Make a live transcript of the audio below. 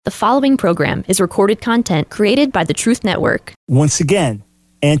The following program is recorded content created by the Truth Network. Once again,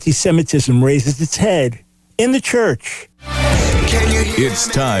 anti-Semitism raises its head in the church. It's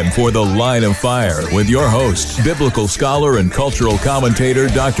time for The Line of Fire with your host, biblical scholar and cultural commentator,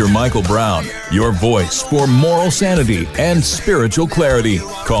 Dr. Michael Brown. Your voice for moral sanity and spiritual clarity.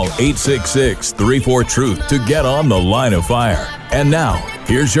 Call 866-34-TRUTH to get on The Line of Fire. And now,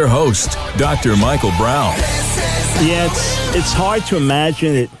 here's your host, Dr. Michael Brown. Yeah, it's hard to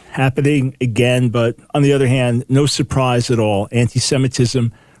imagine it happening again, but on the other hand, no surprise at all.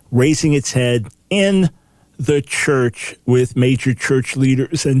 Anti-Semitism raising its head in the church, with major church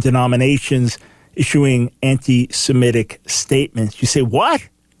leaders and denominations issuing anti-Semitic statements. You say, what?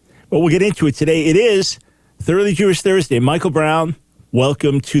 Well, we'll get into it today. It is Thoroughly Jewish Thursday. Michael Brown,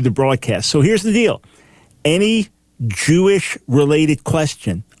 welcome to the broadcast. So here's the deal. Any Jewish-related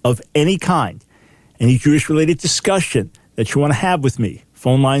question of any kind, any Jewish-related discussion that you want to have with me,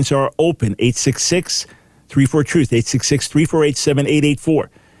 phone lines are open, 866-34-TRUTH, 866-348-7884.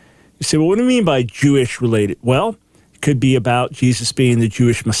 You say, well, what do you mean by Jewish-related? Well, it could be about Jesus being the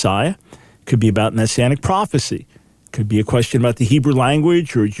Jewish Messiah. It could be about Messianic prophecy. It could be a question about the Hebrew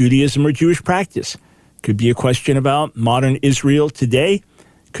language or Judaism or Jewish practice. It could be a question about modern Israel today.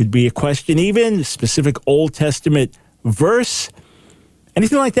 It could be a question even, a specific Old Testament verse.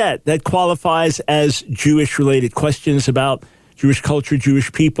 Anything like that qualifies as Jewish-related questions about Jewish culture,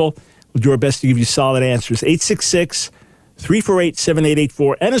 Jewish people. We'll do our best to give you solid answers.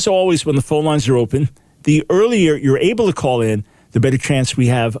 866-348-7884. And as always, when the phone lines are open, the earlier you're able to call in, the better chance we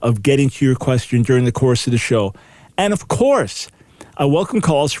have of getting to your question during the course of the show. And of course, I welcome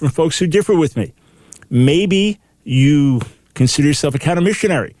calls from folks who differ with me. Maybe you consider yourself a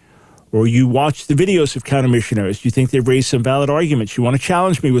counter-missionary, or you watch the videos of counter-missionaries. You think they've raised some valid arguments. You want to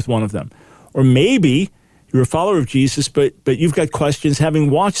challenge me with one of them. Or maybe you're a follower of Jesus, but you've got questions having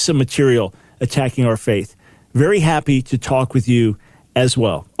watched some material attacking our faith. Very happy to talk with you as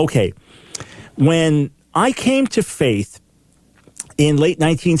well. Okay, when I came to faith in late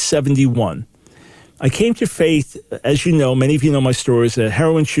 1971, I came to faith, as you know, many of you know my story, as a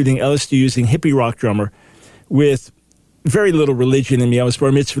heroin shooting, LSD using hippie rock drummer with very little religion in me. I was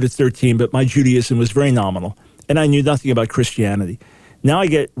bar mitzvahed at 13, but my Judaism was very nominal, and I knew nothing about Christianity. Now I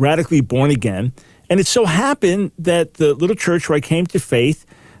get radically born again, and it so happened that the little church where I came to faith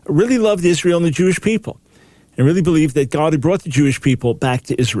really loved Israel and the Jewish people, and really believed that God had brought the Jewish people back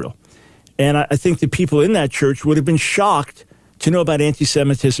to Israel. And I think the people in that church would have been shocked to know about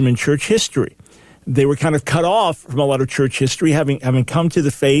anti-Semitism in church history. They were kind of cut off from a lot of church history, having come to the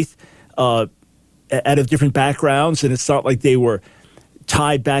faith out of different backgrounds, and it's not like they were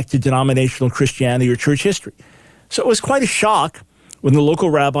tied back to denominational Christianity or church history. So it was quite a shock when the local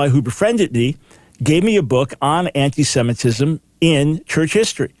rabbi who befriended me gave me a book on anti-Semitism in church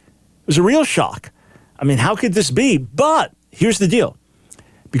history. It was a real shock. I mean, how could this be? But here's the deal.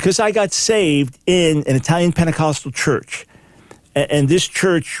 Because I got saved in an Italian Pentecostal church, and this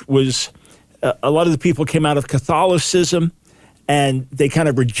church was, a lot of the people came out of Catholicism, and they kind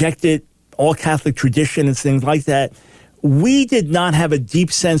of rejected all Catholic tradition and things like that. We did not have a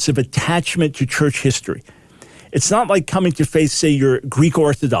deep sense of attachment to church history. It's not like coming to faith, say you're Greek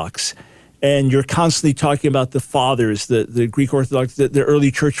Orthodox, and you're constantly talking about the fathers, the Greek Orthodox, the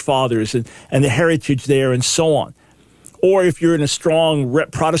early church fathers, and the heritage there, and so on. Or if you're in a strong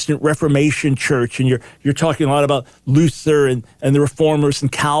Protestant Reformation church, and you're talking a lot about Luther and the Reformers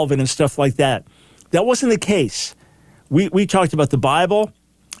and Calvin and stuff like that. That wasn't the case. We talked about the Bible,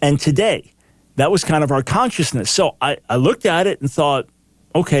 and today, that was kind of our consciousness. So I looked at it and thought,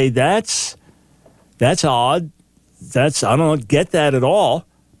 okay, that's odd. I don't get that at all.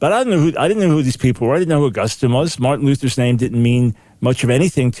 But I didn't know who these people were. I didn't know who Augustine was. Martin Luther's name didn't mean much of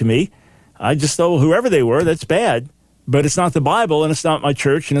anything to me. I just thought, well, whoever they were, that's bad. But it's not the Bible, and it's not my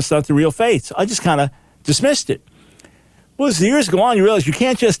church, and it's not the real faith. So I just kind of dismissed it. Well, as the years go on, you realize you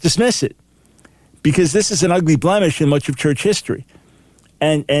can't just dismiss it, because this is an ugly blemish in much of church history.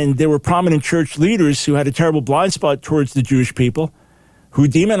 And there were prominent church leaders who had a terrible blind spot towards the Jewish people, who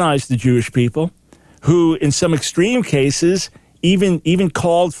demonized the Jewish people, who in some extreme cases even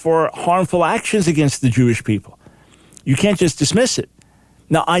called for harmful actions against the Jewish people. You can't just dismiss it.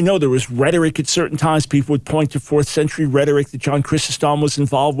 Now, I know there was rhetoric at certain times. People would point to 4th century rhetoric that John Chrysostom was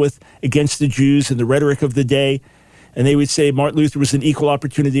involved with against the Jews and the rhetoric of the day. And they would say Martin Luther was an equal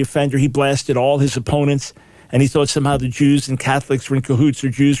opportunity offender. He blasted all his opponents, and he thought somehow the Jews and Catholics were in cahoots, or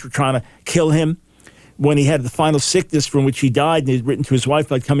Jews were trying to kill him. When he had the final sickness from which he died, and he had written to his wife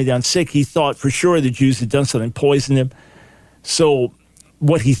about coming down sick, he thought for sure the Jews had done something, poisoned him. So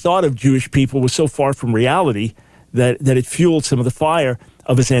what he thought of Jewish people was so far from reality that it fueled some of the fire.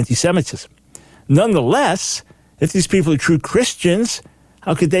 of his anti-Semitism. Nonetheless, if these people are true Christians,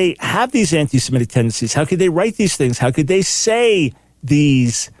 how could they have these anti-Semitic tendencies? How could they write these things? How could they say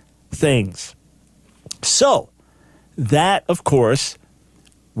these things? So that, of course,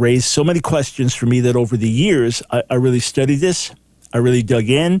 raised so many questions for me that over the years, I really studied this. I really dug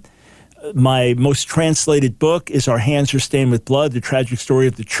in. My most translated book is Our Hands Are Stained with Blood, The Tragic Story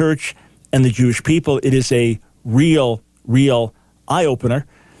of the Church and the Jewish People. It is a real eye-opener.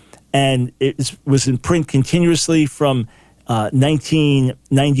 And it was in print continuously from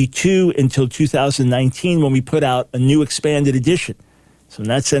 1992 until 2019 when we put out a new expanded edition. So in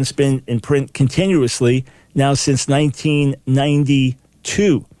that sense, been in print continuously now since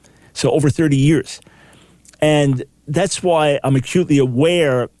 1992. So over 30 years. And that's why I'm acutely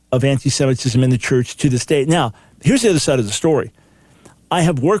aware of anti-Semitism in the church to this day. Now, here's the other side of the story. I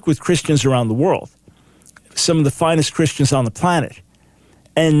have worked with Christians around the world, some of the finest Christians on the planet.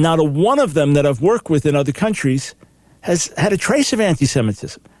 And not a one of them that I've worked with in other countries has had a trace of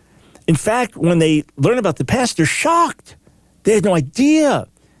anti-Semitism. In fact, when they learn about the past, they're shocked. They had no idea.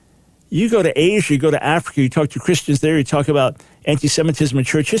 You go to Asia, you go to Africa, you talk to Christians there, you talk about anti-Semitism in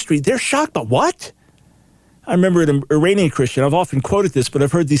church history, they're shocked. But what? I remember an Iranian Christian, I've often quoted this, but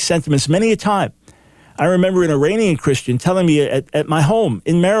I've heard these sentiments many a time. I remember an Iranian Christian telling me at my home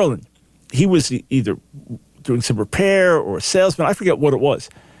in Maryland, he was either doing some repair or a salesman, I forget what it was,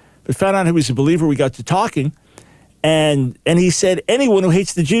 but found out he was a believer. We got to talking, and he said, anyone who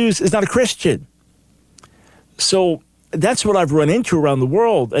hates the Jews is not a Christian. So that's what I've run into around the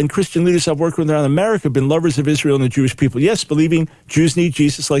world, and Christian leaders I've worked with around America have been lovers of Israel and the Jewish people. Yes, believing Jews need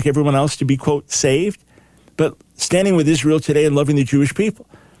Jesus like everyone else to be, quote, saved, but standing with Israel today and loving the Jewish people.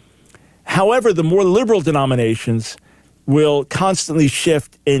 However, the more liberal denominations will constantly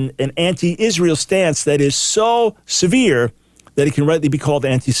shift in an anti-Israel stance that is so severe that it can rightly be called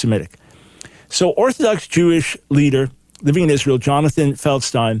anti-Semitic. So Orthodox Jewish leader living in Israel, Jonathan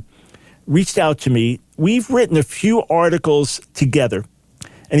Feldstein, reached out to me. We've written a few articles together,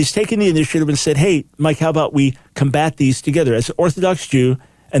 and he's taken the initiative and said, hey, Mike, how about we combat these together as Orthodox Jew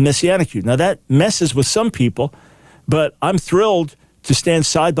and Messianic Jew? Now, that messes with some people, but I'm thrilled to stand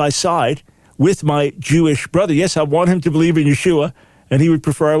side by side with my Jewish brother. Yes, I want him to believe in Yeshua, and he would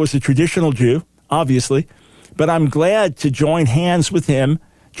prefer I was a traditional Jew, obviously. But I'm glad to join hands with him,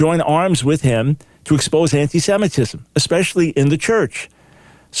 join arms with him to expose anti-Semitism, especially in the church.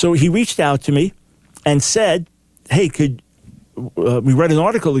 So he reached out to me and said, hey, could we write an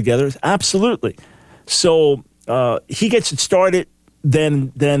article together? Absolutely. So he gets it started,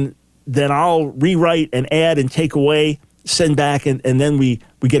 then I'll rewrite and add and take away, send back, and then we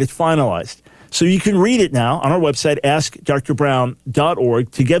get it finalized. So you can read it now on our website,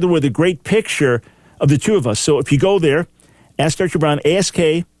 askdrbrown.org, together with a great picture of the two of us. So if you go there, Ask Dr. Brown,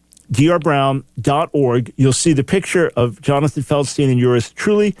 askdrbrown.org, you'll see the picture of Jonathan Feldstein and yours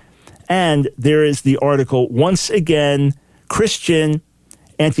truly, and there is the article, Once Again, Christian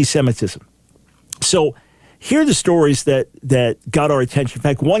Anti-Semitism. So here are the stories that got our attention. In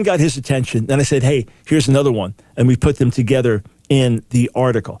fact, one got his attention. Then I said, hey, here's another one. And we put them together in the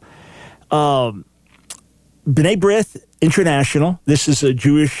article. B'nai B'rith International. This is a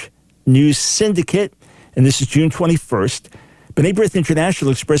Jewish news syndicate, and this is June 21st. B'nai B'rith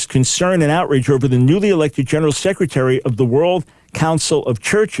International expressed concern and outrage over the newly elected General Secretary of the World Council of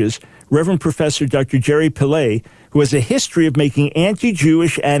Churches, Reverend Professor Dr. Jerry Pillay, who has a history of making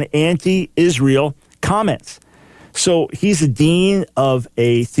anti-Jewish and anti-Israel comments. So he's a dean of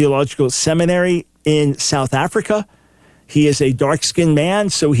a theological seminary in South Africa. He is a dark-skinned man,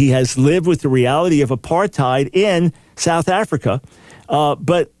 so he has lived with the reality of apartheid in South Africa.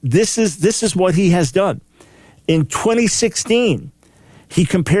 But this is what he has done. In 2016, he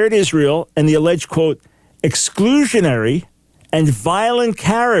compared Israel and the alleged, quote, exclusionary and violent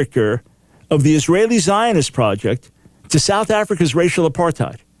character of the Israeli Zionist project to South Africa's racial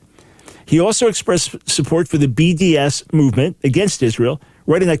apartheid. He also expressed support for the BDS movement against Israel,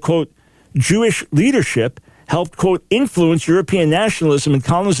 writing that, quote, Jewish leadership helped, quote, influence European nationalism and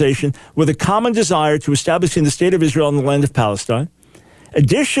colonization with a common desire to establishing the state of Israel in the land of Palestine.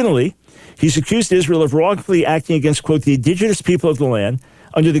 Additionally, he's accused Israel of wrongfully acting against, quote, the indigenous people of the land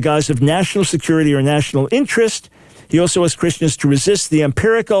under the guise of national security or national interest. He also asked Christians to resist the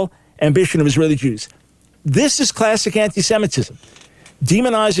empirical ambition of Israeli Jews. This is classic anti-Semitism.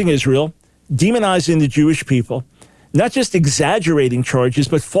 Demonizing Israel, demonizing the Jewish people, not just exaggerating charges,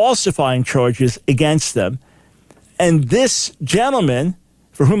 but falsifying charges against them. And this gentleman,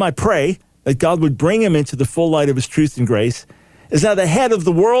 for whom I pray that God would bring him into the full light of his truth and grace, is now the head of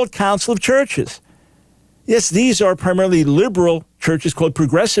the World Council of Churches. Yes, these are primarily liberal churches called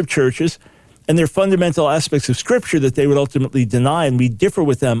progressive churches, and there are fundamental aspects of Scripture that they would ultimately deny, and we differ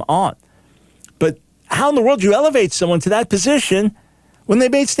with them on. But how in the world do you elevate someone to that position when they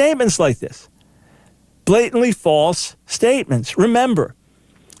made statements like this? Blatantly false statements. Remember,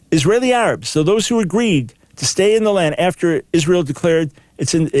 Israeli Arabs, so those who agreed to stay in the land after Israel declared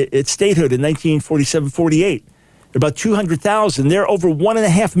its statehood in 1947-48, about 200,000. There are over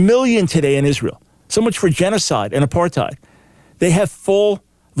 1.5 million today in Israel. So much for genocide and apartheid. They have full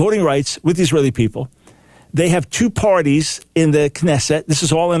voting rights with the Israeli people. They have two parties in the Knesset. This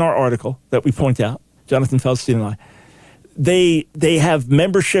is all in our article that we point out, Jonathan Feldstein and I. They have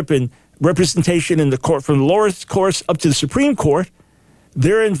membership and representation in the court, from the lowest courts up to the Supreme Court.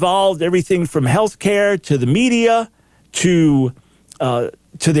 They're involved everything from healthcare to the media to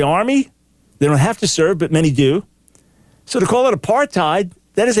the army. They don't have to serve, but many do. So to call it apartheid,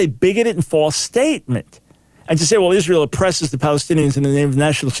 that is a bigoted and false statement. And to say, well, Israel oppresses the Palestinians in the name of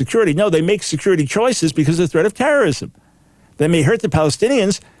national security. No, they make security choices because of the threat of terrorism. They may hurt the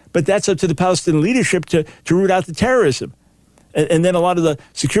Palestinians, but that's up to the Palestinian leadership to root out the terrorism. And then a lot of the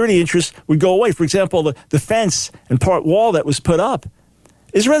security interests would go away. For example, the fence and part wall that was put up.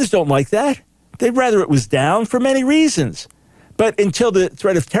 Israelis don't like that. They'd rather it was down for many reasons. But until the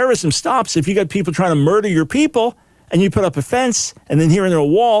threat of terrorism stops, if you got people trying to murder your people and you put up a fence and then here and there a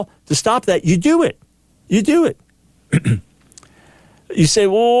wall to stop that, you do it. You do it. You say,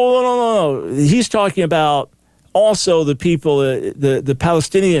 well, no. He's talking about also the people, the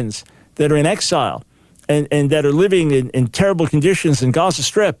Palestinians that are in exile and that are living in terrible conditions in Gaza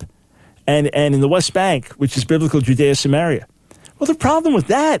Strip and in the West Bank, which is biblical Judea Samaria. Well, the problem with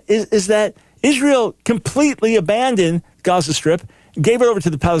that is that Israel completely abandoned Gaza Strip, gave it over to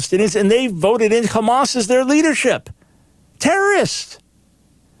the Palestinians, and they voted in Hamas as their leadership. Terrorists.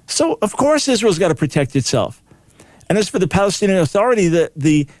 So, of course, Israel's got to protect itself. And as for the Palestinian Authority,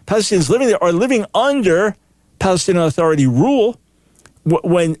 the Palestinians living there are living under Palestinian Authority rule.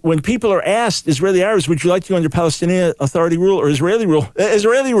 When people are asked, Israeli Arabs, would you like to go under Palestinian Authority rule or Israeli rule?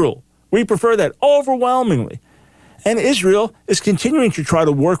 Israeli rule. We prefer that overwhelmingly. And Israel is continuing to try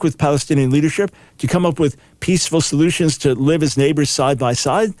to work with Palestinian leadership to come up with peaceful solutions to live as neighbors side by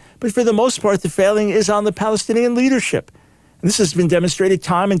side. But for the most part, the failing is on the Palestinian leadership. And this has been demonstrated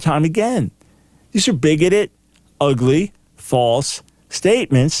time and time again. These are bigoted, ugly, false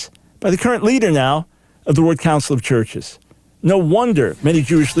statements by the current leader now of the World Council of Churches. No wonder many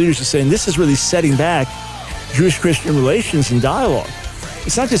Jewish leaders are saying this is really setting back Jewish-Christian relations and dialogue.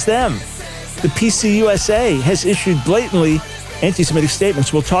 It's not just them. The PCUSA has issued blatantly anti-Semitic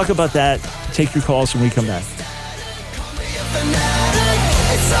statements. We'll talk about that. Take your calls when we come back.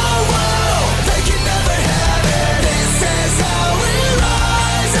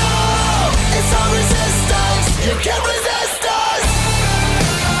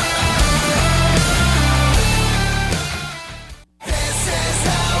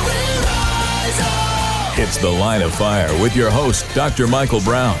 It's The Line of Fire with your host, Dr. Michael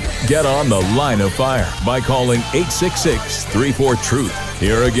Brown. Get on The Line of Fire by calling 866-34-TRUTH.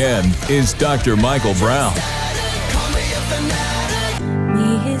 Here again is Dr. Michael Brown.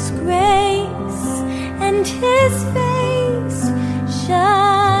 May His grace and His face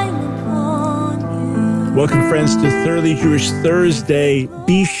shine upon you. Welcome, friends, to Thoroughly Jewish Thursday.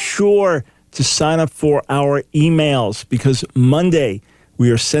 Be sure to sign up for our emails because Monday we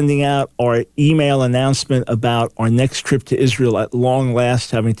are sending out our email announcement about our next trip to Israel at long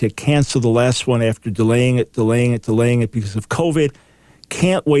last, having to cancel the last one after delaying it because of COVID.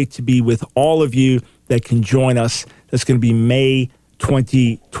 Can't wait to be with all of you that can join us. That's going to be May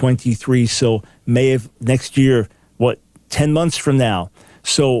 2023. So May of next year, 10 months from now.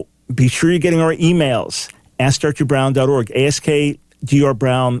 So be sure you're getting our emails. AskDrBrown.org,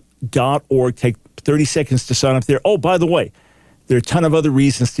 AskDrBrown.org. Take 30 seconds to sign up there. Oh, by the way, there are a ton of other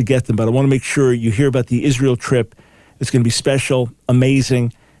reasons to get them, but I want to make sure you hear about the Israel trip. It's going to be special,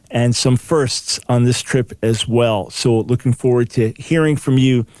 amazing, and some firsts on this trip as well. So looking forward to hearing from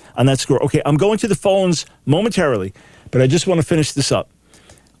you on that score. Okay, I'm going to the phones momentarily, but I just want to finish this up.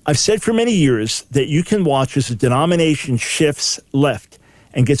 I've said for many years that you can watch as a denomination shifts left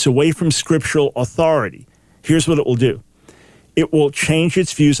and gets away from scriptural authority. Here's what it will do. It will change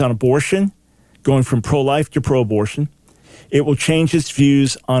its views on abortion, going from pro-life to pro-abortion. It will change its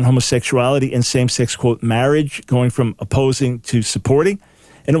views on homosexuality and same-sex, quote, marriage, going from opposing to supporting.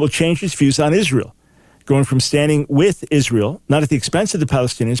 And it will change its views on Israel, going from standing with Israel, not at the expense of the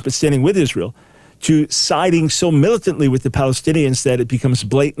Palestinians, but standing with Israel, to siding so militantly with the Palestinians that it becomes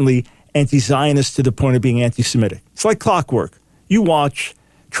blatantly anti-Zionist to the point of being anti-Semitic. It's like clockwork. You watch,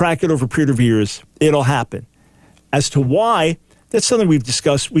 track it over a period of years, it'll happen. As to why that's something we've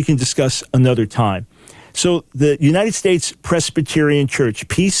discussed. We can discuss another time. So the United States Presbyterian Church,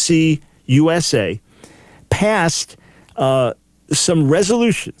 PCUSA, passed some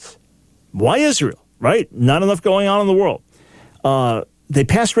resolutions. Why Israel, right? Not enough going on in the world. They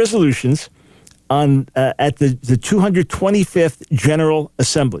passed resolutions at the 225th General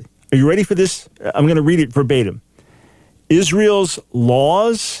Assembly. Are you ready for this? I'm going to read it verbatim. Israel's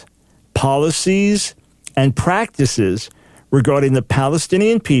laws, policies, and practices regarding the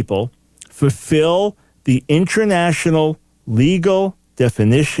Palestinian people fulfill the international legal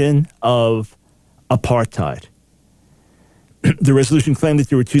definition of apartheid. The resolution claimed that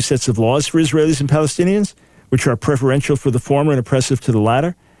there were two sets of laws for Israelis and Palestinians, which are preferential for the former and oppressive to the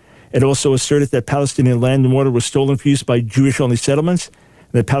latter. It also asserted that Palestinian land and water was stolen for use by Jewish-only settlements,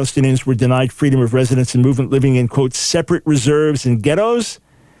 and that Palestinians were denied freedom of residence and movement, living in, quote, separate reserves and ghettos,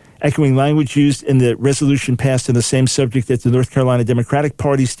 echoing language used in the resolution passed on the same subject at the North Carolina Democratic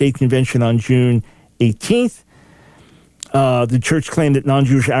Party State Convention on June 18th. The church claimed that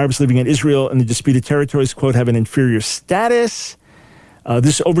non-Jewish Arabs living in Israel and the disputed territories, quote, have an inferior status.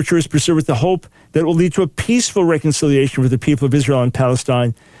 This overture is pursued with the hope that it will lead to a peaceful reconciliation for the people of Israel and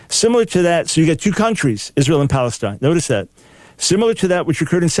Palestine. Similar to that, so you got two countries, Israel and Palestine. Notice that. Similar to that which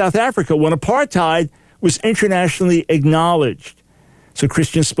occurred in South Africa when apartheid was internationally acknowledged. So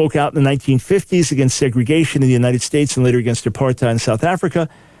Christians spoke out in the 1950s against segregation in the United States and later against apartheid in South Africa.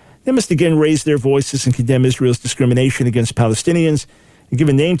 They must again raise their voices and condemn Israel's discrimination against Palestinians and give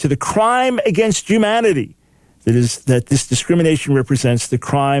a name to the crime against humanity. That is, that this discrimination represents the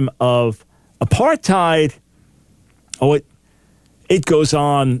crime of apartheid. Oh, it goes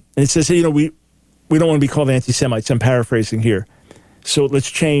on, and it says, hey, we don't want to be called anti-Semites. I'm paraphrasing here. So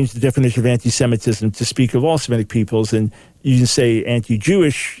let's change the definition of anti-Semitism to speak of all Semitic peoples, and you can say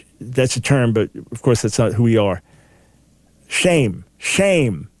anti-Jewish. That's a term, but of course that's not who we are. Shame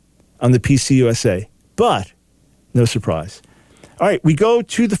on the PCUSA, but no surprise. All right, we go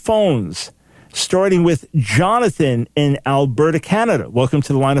to the phones, starting with Jonathan in Alberta, Canada. Welcome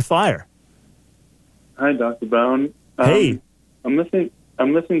to the Line of Fire. Hi, Dr. Brown. Hey. I'm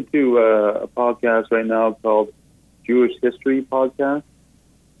listening to a podcast right now called Jewish History Podcast,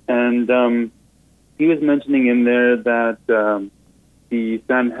 and he was mentioning in there that the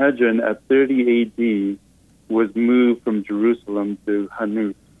Sanhedrin at 30 A.D. was moved from Jerusalem to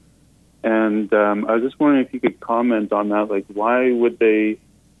Hanut. And I was just wondering if you could comment on that. Like, why would they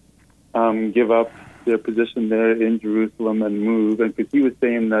give up their position there in Jerusalem and move? And because he was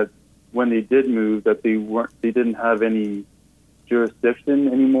saying that when they did move, that they didn't have any jurisdiction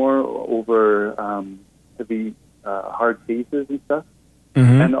anymore over heavy, hard cases and stuff.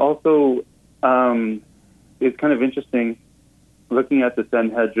 Mm-hmm. And also, it's kind of interesting looking at the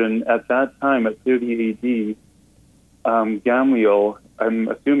Sanhedrin at that time at 30 A.D. Gamliel, I'm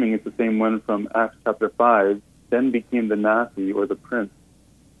assuming it's the same one from Acts chapter 5, then became the Nasi, or the prince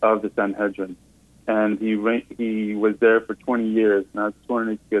of the Sanhedrin. And he was there for 20 years. And I was just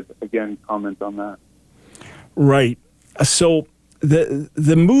wondering if you could, again, comment on that. Right. So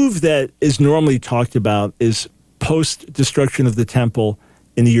the move that is normally talked about is post-destruction of the temple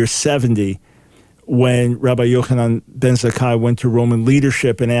in the year 70, when Rabbi Yochanan ben Zakkai went to Roman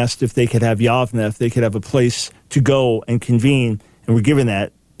leadership and asked if they could have Yavne, if they could have a place to go and convene. And we're given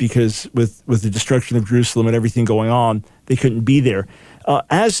that because with the destruction of Jerusalem and everything going on, they couldn't be there.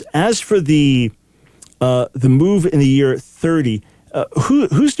 As for the move in the year 30,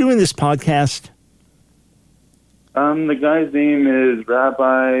 who's doing this podcast? The guy's name is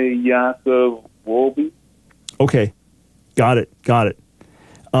Rabbi Yaakov Wolbe. Okay, got it.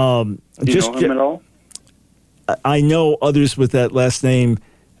 Do you know him at all? I know others with that last name,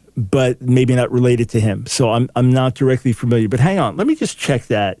 but maybe not related to him. So I'm not directly familiar. But hang on, let me just check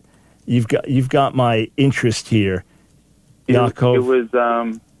that. You've got my interest here, Yaakov. It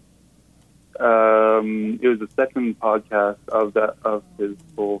was the second podcast of his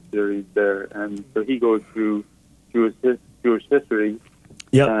whole series there, and so he goes through Jewish history.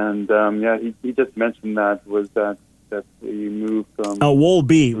 Yep. And he just mentioned that he moved from. Oh,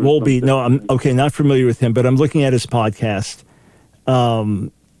 Wolbe. No, I'm okay. Not familiar with him, but I'm looking at his podcast.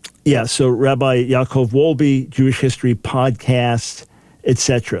 So Rabbi Yaakov Wolbe, Jewish History Podcast,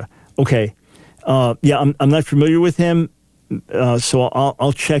 etc. Okay. I'm not familiar with him, so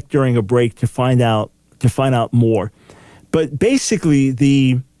I'll check during a break to find out more. But basically,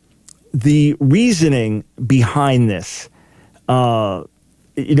 the reasoning behind this,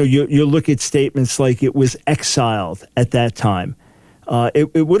 you look at statements like it was exiled at that time.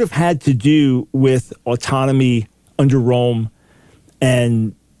 It would have had to do with autonomy under Rome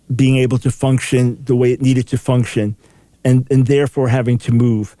and being able to function the way it needed to function. and therefore having to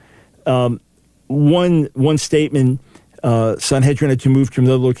move. One statement, Sanhedrin had to move to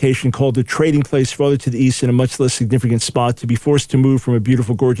another location called the Trading Place farther to the east in a much less significant spot. To be forced to move from a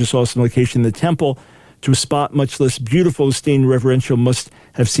beautiful, gorgeous, awesome location in the temple to a spot much less beautiful, esteemed, reverential must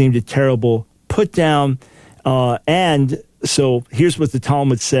have seemed a terrible put down. And so here's what the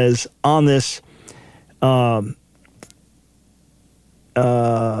Talmud says on this. 40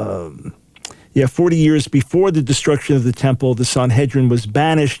 years before the destruction of the temple, the Sanhedrin was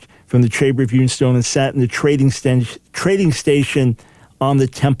banished from the Chamber of Hewn Stone and sat in the trading station on the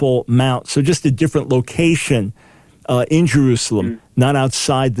Temple Mount. So just a different location in Jerusalem, not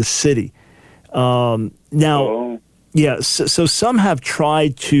outside the city. So some have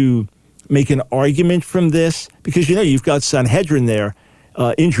tried to make an argument from this because, you've got Sanhedrin there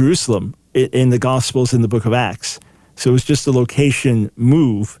in Jerusalem in the Gospels in the book of Acts. So it's just a location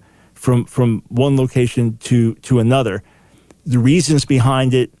move from one location to another. The reasons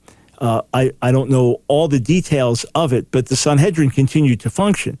behind it, I don't know all the details of it, but the Sanhedrin continued to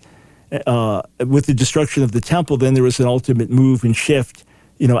function. With the destruction of the temple, then there was an ultimate move and shift,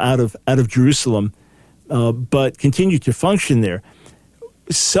 out of Jerusalem, but continued to function there.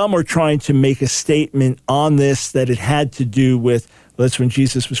 Some are trying to make a statement on this that it had to do with, that's when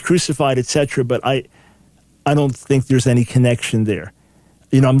Jesus was crucified, etc., but I don't think there's any connection there.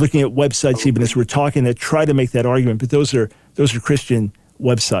 I'm looking at websites even as we're talking that try to make that argument, but those are Christian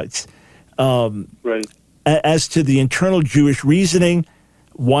websites. Right. As to the internal Jewish reasoning,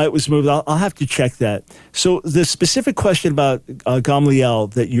 why it was moved, I'll have to check that. So the specific question about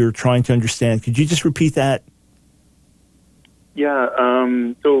Gamliel that you're trying to understand, could you just repeat that? Yeah.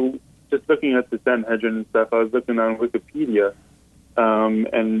 So just looking at the Sanhedrin and stuff, I was looking on Wikipedia,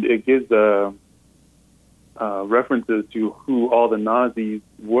 and it gives references to who all the Nazis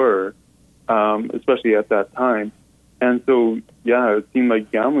were, especially at that time. And so, it seemed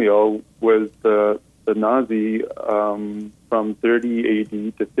like Gamliel was the Nazi from 30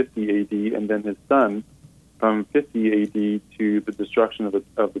 AD to 50 AD, and then his son from 50 AD to the destruction of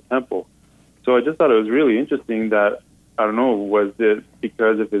the temple. So I just thought it was really interesting that, I don't know, was it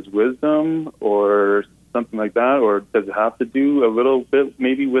because of his wisdom or something like that, or does it have to do a little bit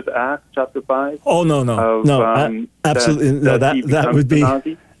maybe with Acts chapter 5? Oh, no. Absolutely. That would be...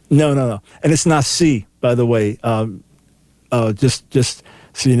 No. And it's Nasi, by the way. Just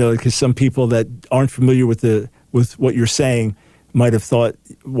so you know, because some people that aren't familiar with what you're saying might have thought,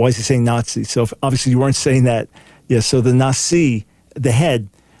 why is he saying Nazi? So obviously you weren't saying that. Yeah, so the Nasi, the head,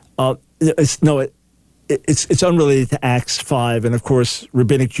 it's unrelated to Acts 5. And of course,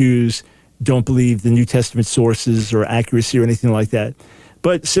 rabbinic Jews don't believe the New Testament sources or accuracy or anything like that,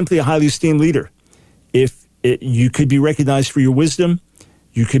 but simply a highly esteemed leader. You could be recognized for your wisdom,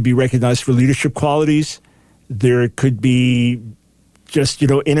 you could be recognized for leadership qualities. There could be just,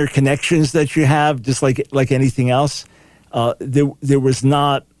 inner connections that you have, just like anything else. There was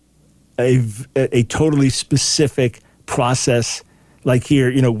not a totally specific process like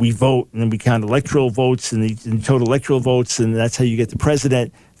here. We vote and then we count electoral votes and the total electoral votes, and that's how you get the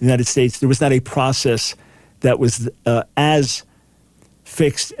president of the United States. There was not a process that was as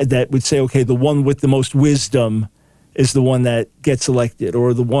fixed that would say, okay, the one with the most wisdom is the one that gets elected,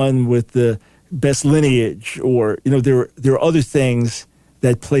 or the one with the best lineage, or there are other things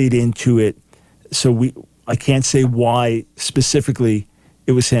that played into it. So I can't say why specifically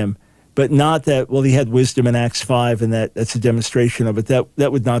it was him, but not that he had wisdom in Acts 5 and that's a demonstration of it.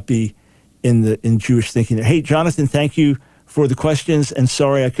 That would not be in Jewish thinking. Hey, Jonathan, thank you for the questions, and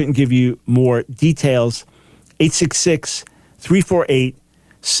sorry I couldn't give you more details.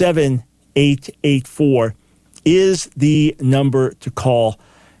 866-348-7884 is the number to call.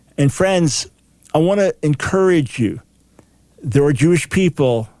 And friends, I want to encourage you. There are Jewish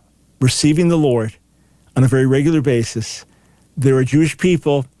people receiving the Lord on a very regular basis. There are Jewish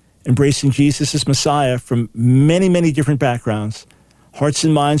people embracing Jesus as Messiah from many, many different backgrounds. Hearts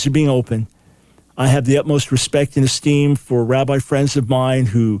and minds are being opened. I have the utmost respect and esteem for rabbi friends of mine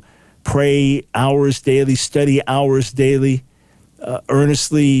who pray hours daily, study hours daily,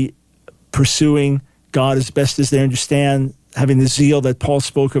 earnestly pursuing God as best as they understand, having the zeal that Paul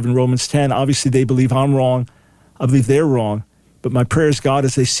spoke of in Romans 10. Obviously, they believe I'm wrong. I believe they're wrong. But my prayer is, God,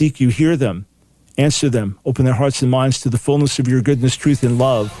 as they seek you, hear them, answer them, open their hearts and minds to the fullness of your goodness, truth, and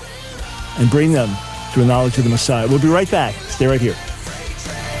love, and bring them to a knowledge of the Messiah. We'll be right back. Stay right here.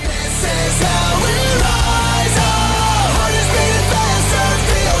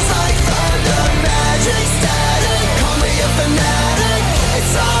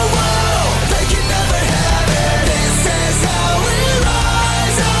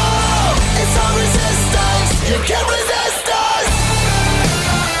 You can't resist.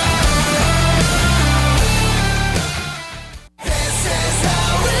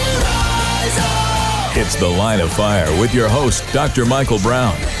 The Line of Fire with your host, Dr. Michael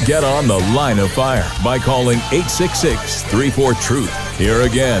Brown. Get on The Line of Fire by calling 866-34-TRUTH. Here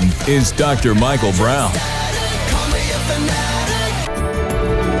again is Dr. Michael Brown.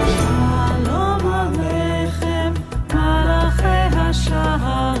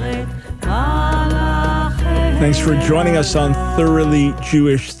 Thanks for joining us on Thoroughly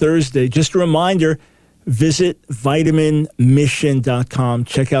Jewish Thursday. Just a reminder, visit vitaminmission.com.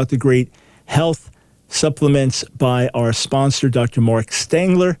 Check out the great health supplements by our sponsor, Dr. Mark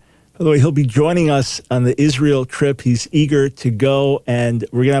Stengler. By the way, he'll be joining us on the Israel trip. He's eager to go, and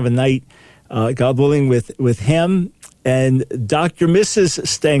we're going to have a night, God willing, with him and Dr. Mrs.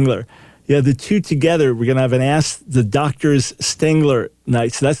 Stengler. Yeah, the two together, we're going to have an Ask the Doctors Stengler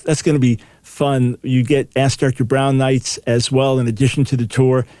night. So that's going to be fun. You get Ask Dr. Brown nights as well, in addition to the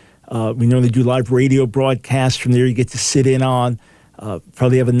tour. We normally do live radio broadcasts from there. You get to sit in on.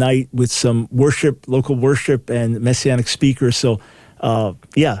 Probably have a night with some worship, local worship, and messianic speakers. So, don't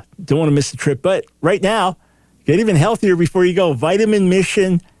want to miss the trip. But right now, get even healthier before you go.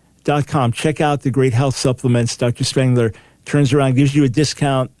 VitaminMission.com. Check out the great health supplements. Dr. Spengler turns around, gives you a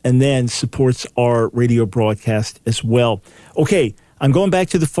discount, and then supports our radio broadcast as well. Okay, I'm going back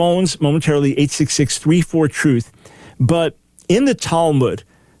to the phones momentarily, 866-34-TRUTH. But in the Talmud,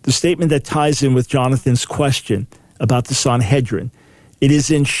 the statement that ties in with Jonathan's question about the Sanhedrin, it is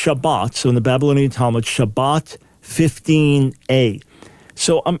in Shabbat, so in the Babylonian Talmud, Shabbat 15a.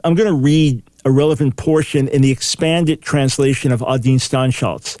 So I'm going to read a relevant portion in the expanded translation of Adin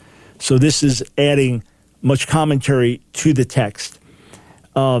Steinschaltz. So this is adding much commentary to the text.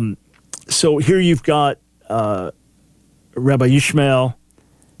 So here you've got Rabbi Yishmael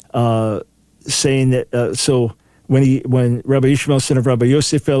saying that, so when Rabbi Yishmael, son of Rabbi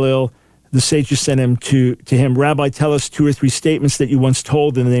Yosef fell ill, the sages sent him to him, Rabbi, tell us 2 or 3 statements that you once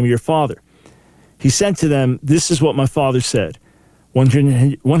told in the name of your father. He sent to them, this is what my father said.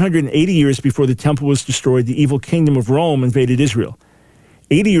 180 years before the temple was destroyed, the evil kingdom of Rome invaded Israel.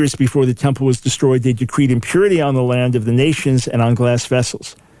 80 years before the temple was destroyed, they decreed impurity on the land of the nations and on glass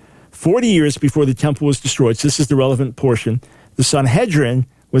vessels. 40 years before the temple was destroyed, so this is the relevant portion, the Sanhedrin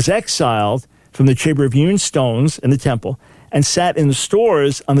was exiled from the chamber of hewn stones in the temple and sat in the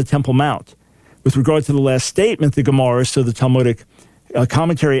stores on the Temple Mount. With regard to the last statement, the Gemara, so the Talmudic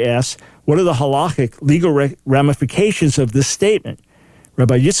commentary asks, what are the halachic legal ramifications of this statement?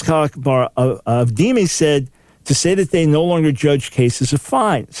 Rabbi Yitzchak bar Avdimi said, to say that they no longer judge cases of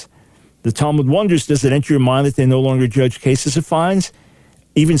fines. The Talmud wonders, does it enter your mind that they no longer judge cases of fines?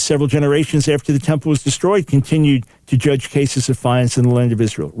 Even several generations after the temple was destroyed, continued to judge cases of fines in the land of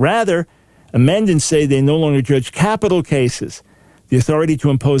Israel. Rather, amend and say they no longer judge capital cases. The authority to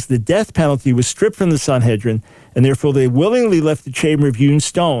impose the death penalty was stripped from the Sanhedrin, and therefore they willingly left the chamber of hewn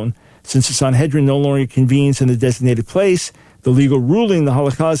stone. Since the Sanhedrin no longer convenes in the designated place, the legal ruling, the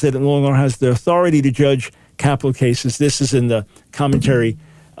halakha, is that it no longer has the authority to judge capital cases. This is in the commentary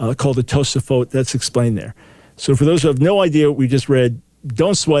called the Tosafot. That's explained there. So for those who have no idea what we just read,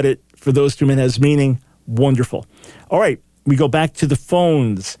 don't sweat it. For those to whom it has meaning, wonderful. All right, we go back to the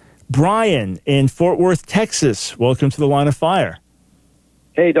phones. Brian in Fort Worth, Texas. Welcome to the Line of Fire.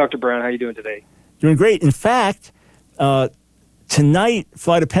 Hey, Dr. Brown. How are you doing today? Doing great. In fact, tonight,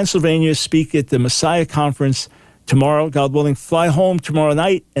 fly to Pennsylvania, speak at the Messiah Conference. Tomorrow, God willing, fly home tomorrow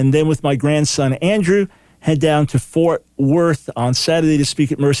night, and then with my grandson, Andrew, head down to Fort Worth on Saturday to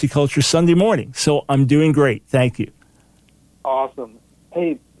speak at Mercy Culture Sunday morning. So I'm doing great. Thank you. Awesome.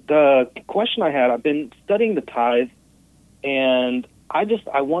 Hey, the question I had, I've been studying the tithe, and I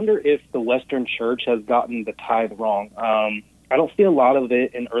wonder if the Western Church has gotten the tithe wrong. I don't see a lot of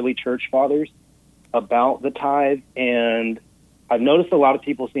it in early church fathers about the tithe, and I've noticed a lot of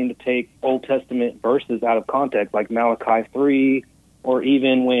people seem to take Old Testament verses out of context, like Malachi 3, or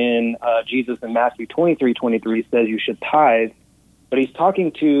even when Jesus in Matthew 23:23 says you should tithe, but he's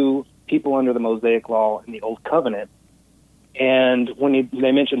talking to people under the Mosaic Law in the Old Covenant. And when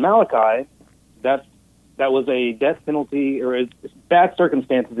they mentioned Malachi, that was a death penalty, or bad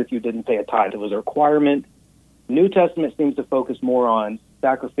circumstances if you didn't pay a tithe. It was a requirement. New Testament seems to focus more on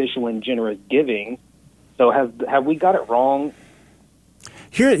sacrificial and generous giving. So have we got it wrong?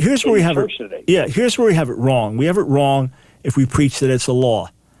 Here's where we have it. Today? Yeah, here's where we have it wrong. We have it wrong if we preach that it's a law.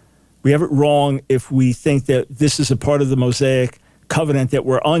 We have it wrong if we think that this is a part of the Mosaic covenant that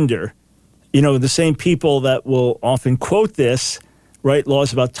we're under. You know, the same people that will often quote this, right,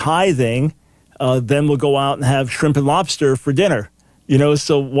 laws about tithing, then will go out and have shrimp and lobster for dinner. You know,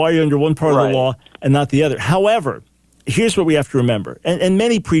 so why are you under one part of the law and not the other? However, here's what we have to remember, and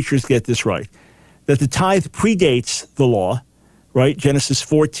many preachers get this right, that the tithe predates the law, right? Genesis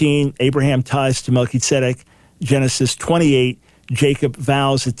 14, Abraham tithes to Melchizedek. Genesis 28, Jacob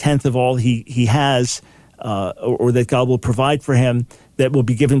vows a tenth of all he has, or that God will provide for him, that will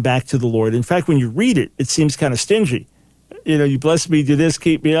be given back to the Lord. In fact, when you read it, it seems kind of stingy. You bless me, do this,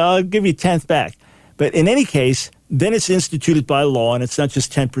 keep me, I'll give you a tenth back. But in any case, then it's instituted by law, and it's not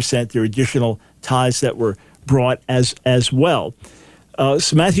just 10%. There are additional tithes that were brought as well.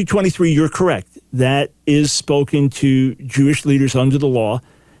 So Matthew 23, you're correct. That is spoken to Jewish leaders under the law,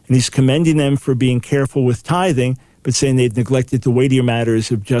 and he's commending them for being careful with tithing, but saying they've neglected the weightier matters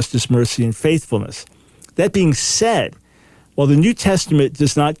of justice, mercy, and faithfulness. That being said, while the New Testament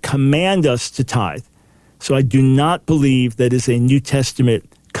does not command us to tithe, so I do not believe that is a New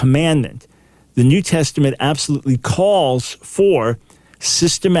Testament commandment. The New Testament absolutely calls for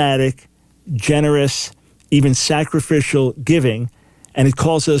systematic, generous, even sacrificial giving, and it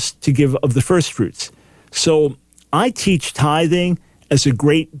calls us to give of the first fruits. So I teach tithing as a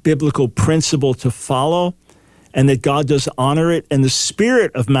great biblical principle to follow, and that God does honor it. And the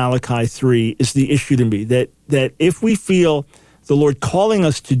spirit of Malachi 3 is the issue to me, that if we feel the Lord calling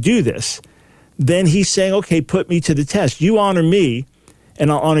us to do this, then he's saying, okay, put me to the test. You honor me,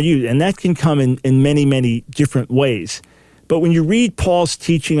 and I'll honor you. And that can come in many, many different ways. But when you read Paul's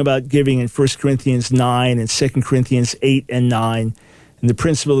teaching about giving in 1 Corinthians 9 and 2 Corinthians 8 and 9, and the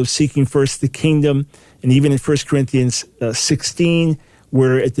principle of seeking first the kingdom, and even in 1 Corinthians 16,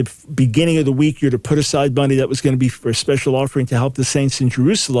 where at the beginning of the week you're to put aside money that was going to be for a special offering to help the saints in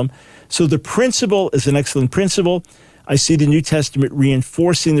Jerusalem. So the principle is an excellent principle. I see the New Testament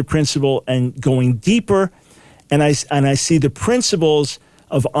reinforcing the principle and going deeper, and I see the principles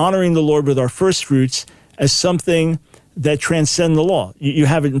of honoring the Lord with our first fruits as something that transcend the law. You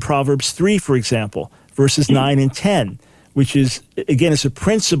have it in Proverbs 3, for example, verses 9 and 10, which is, again, it's a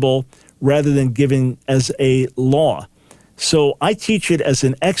principle rather than given as a law. So I teach it as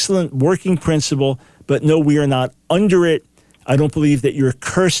an excellent working principle, but no, we are not under it. I don't believe that you're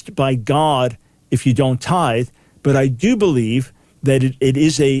cursed by God if you don't tithe, but I do believe that it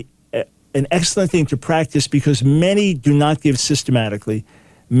is an excellent thing to practice, because many do not give systematically.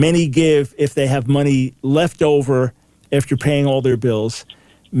 Many give if they have money left over after paying all their bills.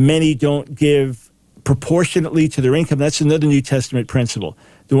 Many don't give proportionately to their income. That's another New Testament principle.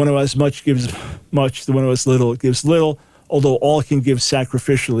 The one who has much gives much. The one who has little gives little, although all can give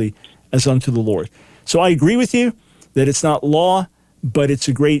sacrificially as unto the Lord. So I agree with you that it's not law, but it's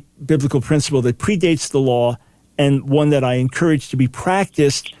a great biblical principle that predates the law, and one that I encourage to be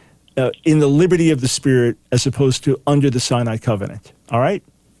practiced in the liberty of the Spirit as opposed to under the Sinai covenant. All right?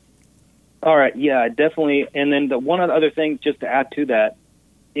 All right, yeah, definitely. And then the one other thing, just to add to that,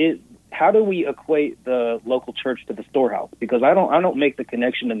 is how do we equate the local church to the storehouse? Because I don't make the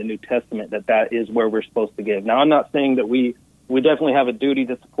connection in the New Testament that is where we're supposed to give. Now, I'm not saying that we definitely have a duty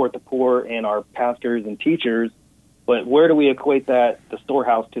to support the poor and our pastors and teachers, but where do we equate the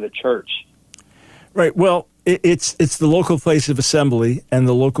storehouse to the church? Right. Well, it's the local place of assembly and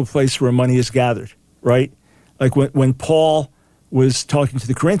the local place where money is gathered, right? Like when Paul was talking to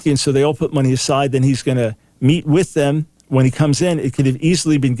the Corinthians, so they all put money aside, then he's going to meet with them. When he comes in, it could have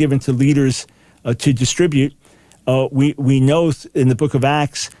easily been given to leaders to distribute. We know in the book of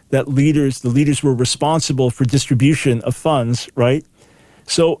Acts that the leaders were responsible for distribution of funds, right?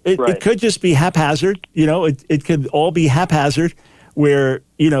 So it could just be haphazard. It could all be haphazard, where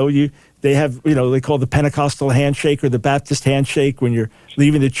they call the Pentecostal handshake or the Baptist handshake. When you're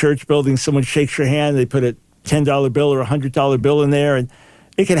leaving the church building, someone shakes your hand, they put a $10 bill or a $100 bill in there, and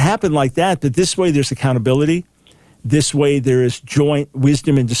it can happen like that. But this way, there's accountability. This way, there is joint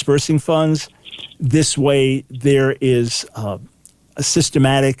wisdom in dispersing funds. This way, there is a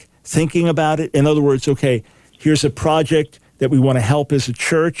systematic thinking about it. In other words, okay, here's a project that we want to help as a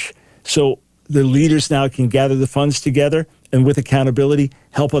church. So the leaders now can gather the funds together and with accountability,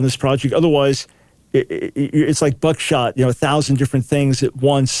 help on this project. Otherwise, it's like buckshot, 1,000 different things at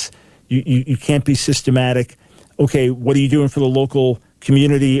once. You can't be systematic. Okay, what are you doing for the local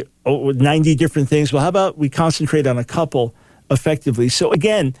community? 90 different things. Well, how about we concentrate on a couple effectively? So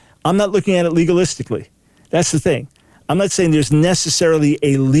again, I'm not looking at it legalistically. That's the thing. I'm not saying there's necessarily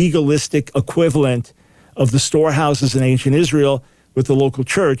a legalistic equivalent of the storehouses in ancient Israel with the local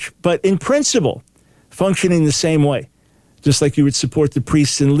church, but in principle, functioning the same way, just like you would support the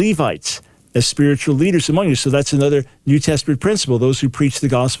priests and Levites as spiritual leaders among you. So that's another New Testament principle. Those who preach the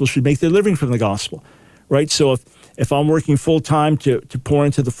gospel should make their living from the gospel, right? So if I'm working full-time to pour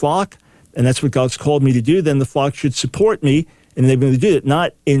into the flock, and that's what God's called me to do, then the flock should support me, and they're going to do it,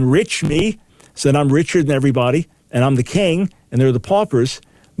 not enrich me so that I'm richer than everybody, and I'm the king, and they're the paupers,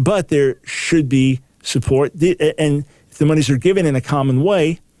 but there should be support. And if the monies are given in a common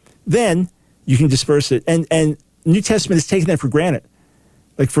way, then you can disperse it. And New Testament is taking that for granted.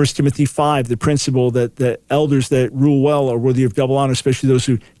 Like 1 Timothy 5, the principle that the elders that rule well are worthy of double honor, especially those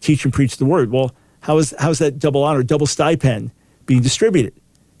who teach and preach the word. Well, how is that double honor, double stipend being distributed?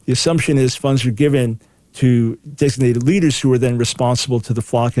 The assumption is funds are given to designated leaders who are then responsible to the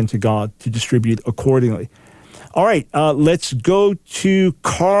flock and to God to distribute accordingly. All right, let's go to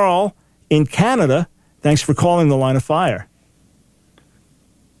Carl in Canada. Thanks for calling the Line of Fire.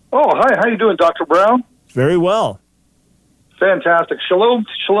 Oh, hi. How you doing, Dr. Brown? Very well. Fantastic. Shalom,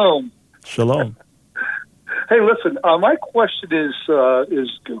 shalom. Shalom. Hey, listen, my question is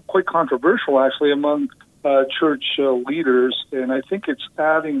quite controversial, actually, among church leaders, and I think it's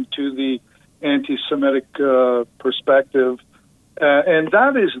adding to the anti-Semitic perspective. And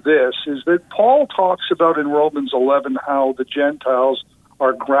that is this, is that Paul talks about in Romans 11 how the Gentiles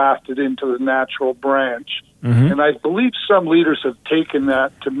are grafted into the natural branch. Mm-hmm. And I believe some leaders have taken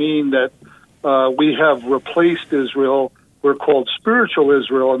that to mean that we have replaced Israel. We're called spiritual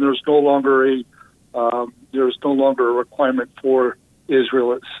Israel, and there's no longer a requirement for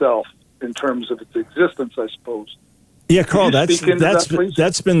Israel itself in terms of its existence, I suppose. Yeah, Carl, that's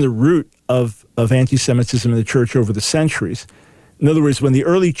been the root of anti-Semitism in the church over the centuries. In other words, when the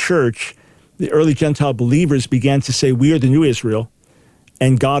early church, the early Gentile believers began to say, we are the new Israel,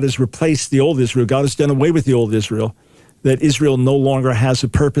 and God has replaced the old Israel, God has done away with the old Israel, that Israel no longer has a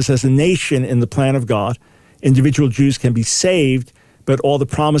purpose as a nation in the plan of God. Individual Jews can be saved, but all the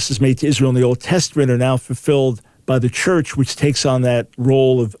promises made to Israel in the Old Testament are now fulfilled by the church, which takes on that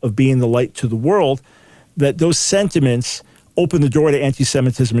role of being the light to the world, that those sentiments open the door to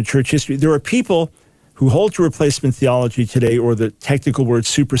anti-Semitism in church history. There are people who hold to replacement theology today, or the technical word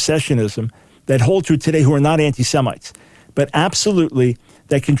supersessionism, that hold to it today who are not anti-Semites. But absolutely,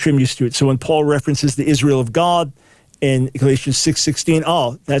 that contributes to it. So when Paul references the Israel of God in Galatians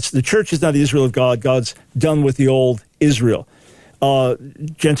 6:16, that's the church is now the Israel of God. God's done with the old Israel.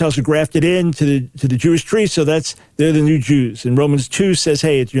 Gentiles are grafted into the Jewish tree, so they're the new Jews. And Romans 2 says,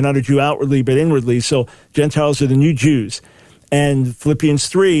 hey, you're not a Jew outwardly, but inwardly, so Gentiles are the new Jews. And Philippians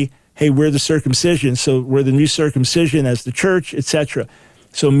 3, hey, we're the circumcision, so we're the new circumcision as the church, etc.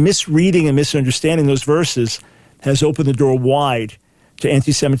 So misreading and misunderstanding those verses has opened the door wide to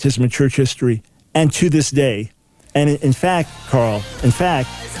anti-Semitism in church history, and to this day. And in fact, Carl,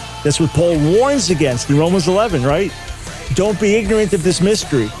 that's what Paul warns against in Romans 11, right? Don't be ignorant of this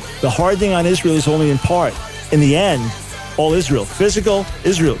mystery. The hardening on Israel is only in part. In the end, all Israel, physical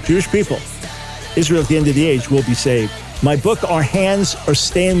Israel, Jewish people, Israel at the end of the age will be saved. My book, Our Hands Are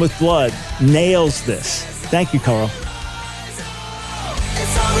Stained with Blood, nails this. Thank you, Carl.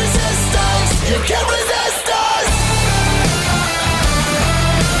 It's our resistance. You can't resist us.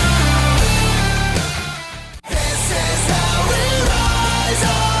 This is how we rise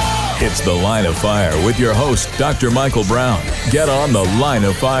up. It's The Line of Fire with your host, Dr. Michael Brown. Get on The Line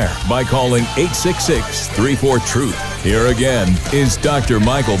of Fire by calling 866-34-TRUTH. Here again is Dr.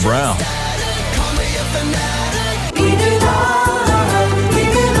 Michael Brown. Call me a fanatic.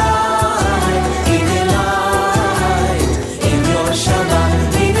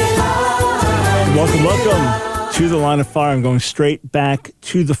 Welcome to The Line of Fire. I'm going straight back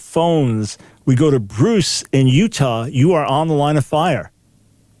to the phones. We go to Bruce in Utah. You are on The Line of Fire.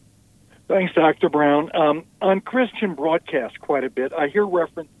 Thanks, Dr. Brown. On Christian broadcast quite a bit, I hear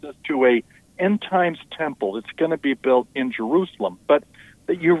references to a end times temple that's going to be built in Jerusalem, but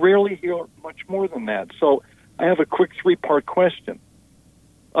that you rarely hear much more than that. So I have a quick three-part question.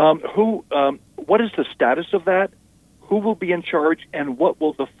 What is the status of that? Who will be in charge, and what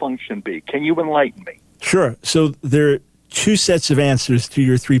will the function be? Can you enlighten me? Sure. So there are two sets of answers to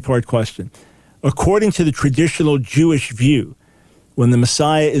your three-part question. According to the traditional Jewish view, when the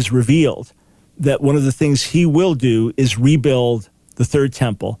Messiah is revealed, that one of the things he will do is rebuild the third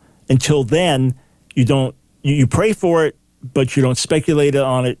temple. Until then, you pray for it, but you don't speculate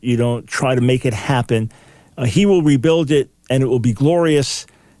on it. You don't try to make it happen. He will rebuild it, and it will be glorious,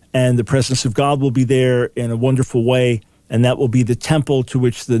 and the presence of God will be there in a wonderful way, and that will be the temple to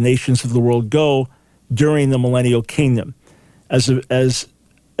which the nations of the world go during the millennial kingdom. As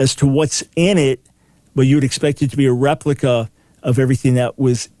to what's in it, well, you would expect it to be a replica of everything that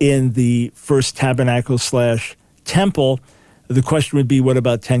was in the first tabernacle/temple. The question would be, what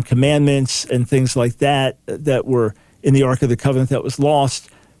about 10 Commandments and things like that that were in the Ark of the Covenant that was lost?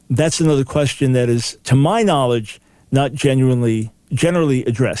 That's another question that is, to my knowledge, not generally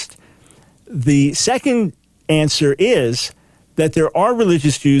addressed. The second answer is that there are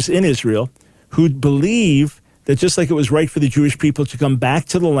religious Jews in Israel who believe that just like it was right for the Jewish people to come back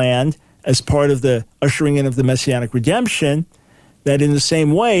to the land as part of the ushering in of the Messianic redemption, that in the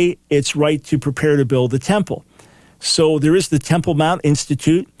same way, it's right to prepare to build the temple. So there is the Temple Mount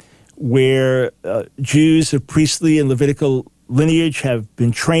Institute, where Jews of priestly and Levitical lineage have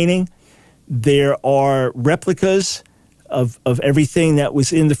been training. There are replicas of everything that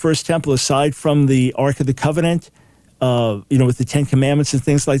was in the first temple, aside from the Ark of the Covenant, with the Ten Commandments and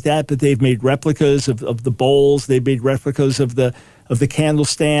things like that. But they've made replicas of the bowls. They've made replicas of the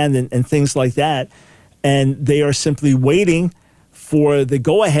candlestand and things like that. And they are simply waiting for the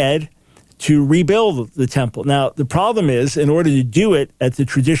go-ahead to rebuild the temple. Now, the problem is, in order to do it at the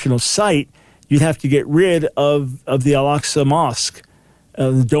traditional site, you'd have to get rid of the Al-Aqsa Mosque,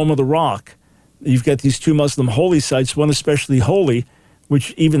 the Dome of the Rock. You've got these two Muslim holy sites, one especially holy,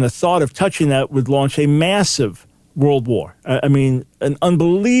 which even the thought of touching that would launch a massive world war. I mean, an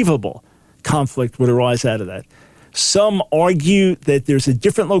unbelievable conflict would arise out of that. Some argue that there's a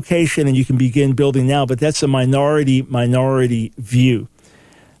different location and you can begin building now, but that's a minority view.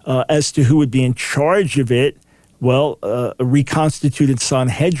 As to who would be in charge of it, well, a reconstituted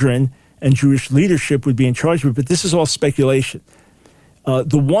Sanhedrin and Jewish leadership would be in charge of it, but this is all speculation.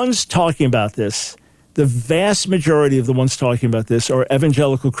 The ones talking about this, the vast majority of the ones talking about this are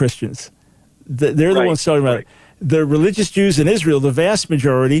evangelical Christians. They're the ones talking about it. The religious Jews in Israel, the vast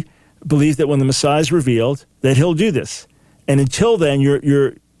majority, believe that when the Messiah is revealed, that he'll do this. And until then,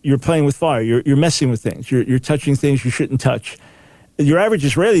 you're playing with fire. You're messing with things. You're touching things you shouldn't touch. Your average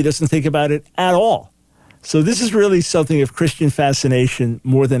Israeli doesn't think about it at all. So this is really something of Christian fascination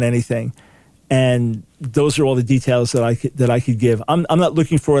more than anything. And those are all the details that I could give. I'm not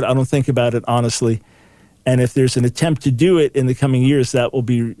looking for it. I don't think about it, honestly. And if there's an attempt to do it in the coming years, that will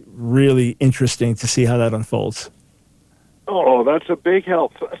be really interesting to see how that unfolds. Oh, that's a big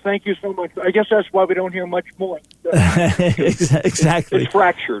help. Thank you so much. I guess that's why we don't hear much more. Exactly. It's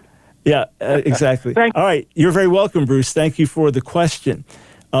fractured. Yeah, exactly. All right. You're very welcome, Bruce. Thank you for the question.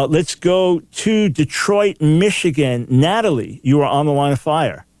 Let's go to Detroit, Michigan. Natalie, you are on the line of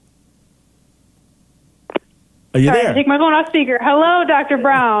fire. Are you there? Take my phone off speaker. Hello, Dr.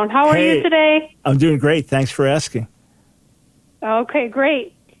 Brown. How are you today? I'm doing great. Thanks for asking. Okay,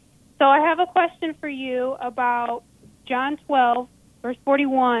 great. So I have a question for you about John 12, verse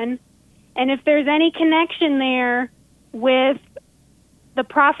 41, and if there's any connection there with the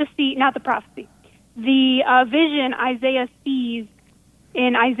prophecy, the vision Isaiah sees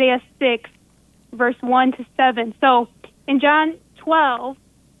in Isaiah 6, verse 1 to 7. So in John 12,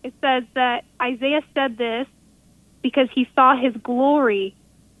 it says that Isaiah said this because he saw his glory.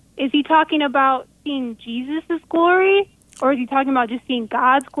 Is he talking about seeing Jesus' glory, or is he talking about just seeing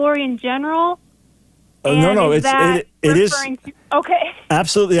God's glory in general? No, it is. Okay.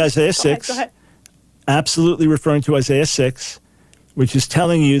 Absolutely Isaiah 6. Go ahead. Absolutely referring to Isaiah 6, which is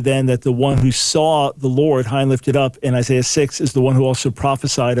telling you then that the one who saw the Lord high and lifted up in Isaiah 6 is the one who also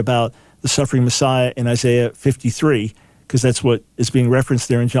prophesied about the suffering Messiah in Isaiah 53, because that's what is being referenced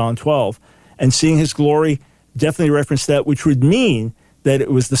there in John 12. And seeing his glory definitely referenced that, which would mean that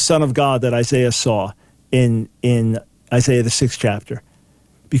it was the Son of God that Isaiah saw in Isaiah the 6th chapter,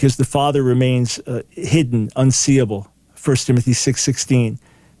 because the Father remains hidden, unseeable. 1 Timothy 6:16,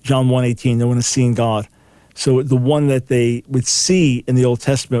 John 1:18, no one has seen God. So the one that they would see in the Old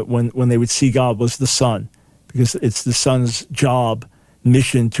Testament when they would see God was the Son, because it's the Son's job,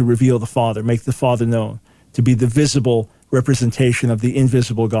 mission to reveal the Father, make the Father known, to be the visible representation of the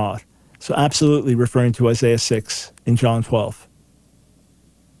invisible God. So absolutely referring to Isaiah 6 in John 12.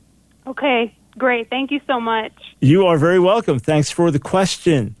 Okay, great. Thank you so much. You are very welcome. Thanks for the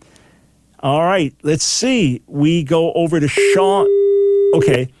question. All right, let's see. We go over to Sean.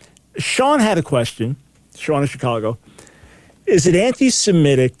 Okay, Sean had a question. Sean in Chicago. Is it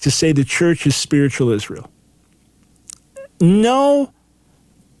anti-Semitic to say the church is spiritual Israel? No,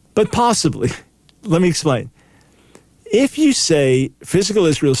 but possibly. Let me explain. If you say physical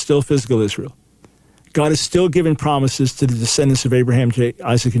Israel is still physical Israel, God has still given promises to the descendants of Abraham,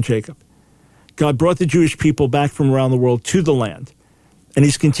 Isaac, and Jacob. God brought the Jewish people back from around the world to the land, and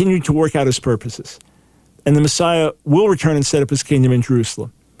he's continued to work out his purposes. And the Messiah will return and set up his kingdom in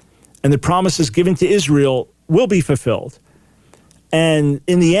Jerusalem. And the promises given to Israel will be fulfilled. And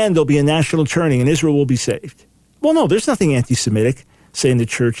in the end, there'll be a national turning, and Israel will be saved. Well, no, there's nothing anti-Semitic saying the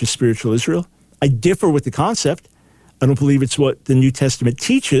church is spiritual Israel. I differ with the concept. I don't believe it's what the New Testament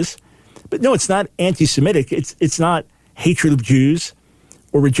teaches. But no, it's not anti-Semitic. It's not hatred of Jews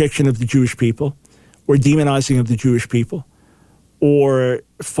or rejection of the Jewish people or demonizing of the Jewish people or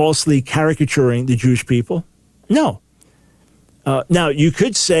falsely caricaturing the Jewish people. No. Now, you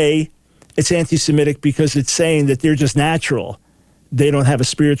could say it's anti-Semitic because it's saying that they're just natural they don't have a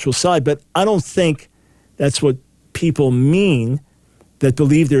spiritual side. But I don't think that's what people mean that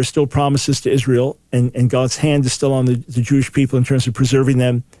believe there are still promises to Israel and God's hand is still on the Jewish people in terms of preserving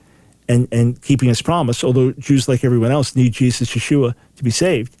them and keeping his promise, although Jews, like everyone else, need Jesus, Yeshua, to be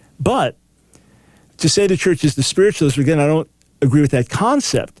saved. But to say the church is the spiritualist, again, I don't agree with that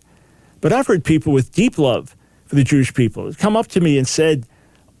concept. But I've heard people with deep love for the Jewish people come up to me and said,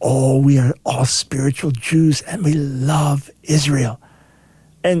 oh, we are all spiritual Jews and we love Israel.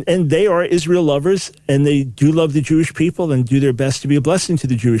 And they are Israel lovers, and they do love the Jewish people and do their best to be a blessing to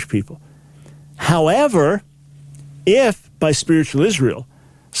the Jewish people. However, if by spiritual Israel,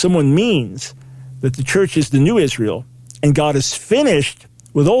 someone means that the church is the new Israel and God is finished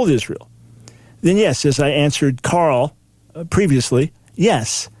with old Israel, then yes, as I answered Carl previously,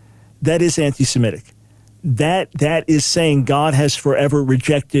 yes, that is anti-Semitic. That is saying God has forever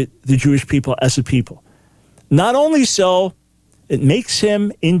rejected the Jewish people as a people. Not only so, it makes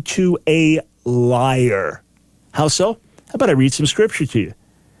him into a liar. How so? How about I read some scripture to you?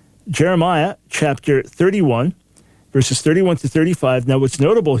 Jeremiah chapter 31, verses 31 to 35. Now, what's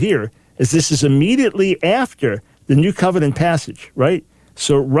notable here is this is immediately after the new covenant passage, right?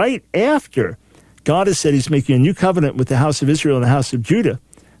 So right after God has said he's making a new covenant with the house of Israel and the house of Judah,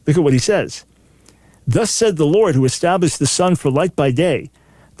 look at what he says. Thus said the Lord, who established the sun for light by day,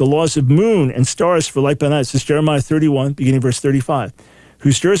 the laws of moon and stars for light by night. This is Jeremiah 31, beginning verse 35.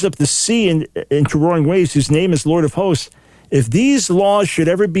 Who stirs up the sea into roaring waves, whose name is Lord of hosts. If these laws should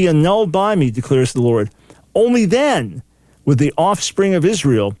ever be annulled by me, declares the Lord, only then would the offspring of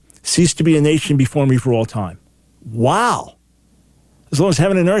Israel cease to be a nation before me for all time. Wow. As long as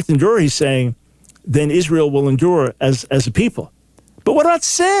heaven and earth endure, he's saying, then Israel will endure as a people. But what about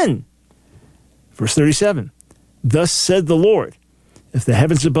sin? Verse 37. Thus said the Lord, if the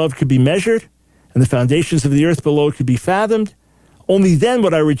heavens above could be measured and the foundations of the earth below could be fathomed, only then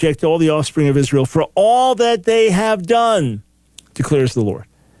would I reject all the offspring of Israel for all that they have done, declares the Lord.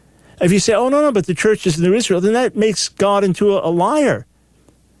 If you say, oh, no, but the church is the new Israel, then that makes God into a liar.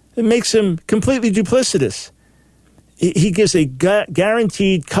 It makes him completely duplicitous. He gives a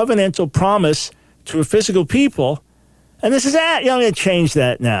guaranteed covenantal promise to a physical people, and this is, I'm going to change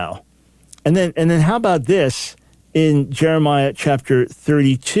that now. And then how about this in Jeremiah chapter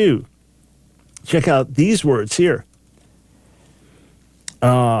 32? Check out these words here.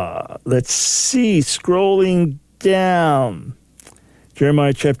 Let's see, scrolling down.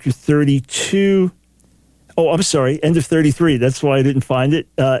 Jeremiah chapter 32. Oh, I'm sorry, end of 33. That's why I didn't find it.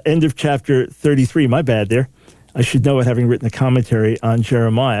 End of chapter 33. My bad there. I should know it, having written a commentary on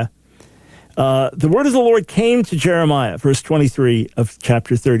Jeremiah. The word of the Lord came to Jeremiah, verse 23 of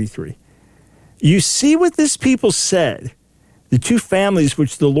chapter 33. You see what this people said. The two families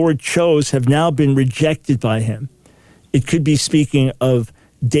which the Lord chose have now been rejected by him. It could be speaking of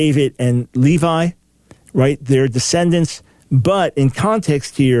David and Levi, right? Their descendants. But in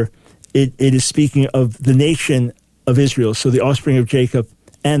context here, it is speaking of the nation of Israel, so the offspring of Jacob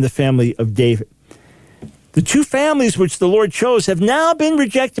and the family of David. The two families which the Lord chose have now been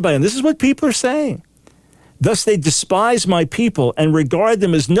rejected by him. This is what people are saying. Thus they despise my people and regard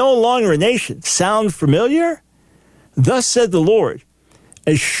them as no longer a nation. Sound familiar? Thus said the Lord,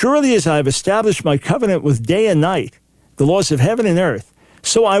 as surely as I have established my covenant with day and night, the laws of heaven and earth,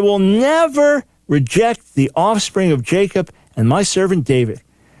 so I will never reject the offspring of Jacob and my servant David.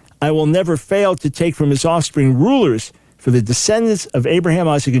 I will never fail to take from his offspring rulers for the descendants of Abraham,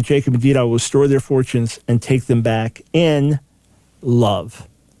 Isaac, and Jacob. Indeed, I will restore their fortunes and take them back in love.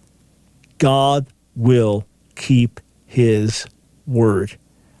 God will keep his word.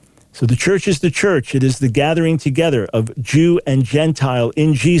 So the church is the church. It is the gathering together of Jew and Gentile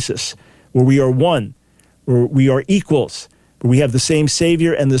in Jesus, where we are one, where we are equals, where we have the same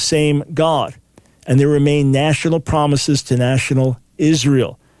Savior and the same God. And there remain national promises to national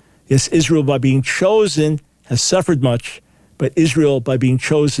Israel. Yes, Israel, by being chosen, has suffered much, but Israel, by being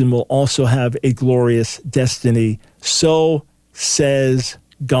chosen, will also have a glorious destiny. So says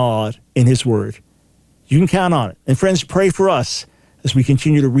God in his word. You can count on it. And friends, pray for us as we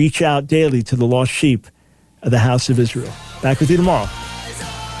continue to reach out daily to the lost sheep of the house of Israel. Back with you tomorrow.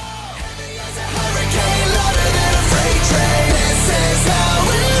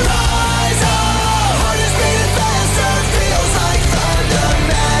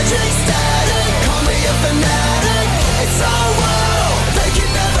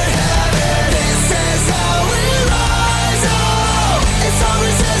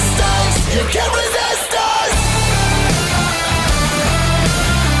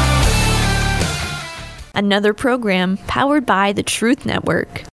 Another program powered by the Truth Network.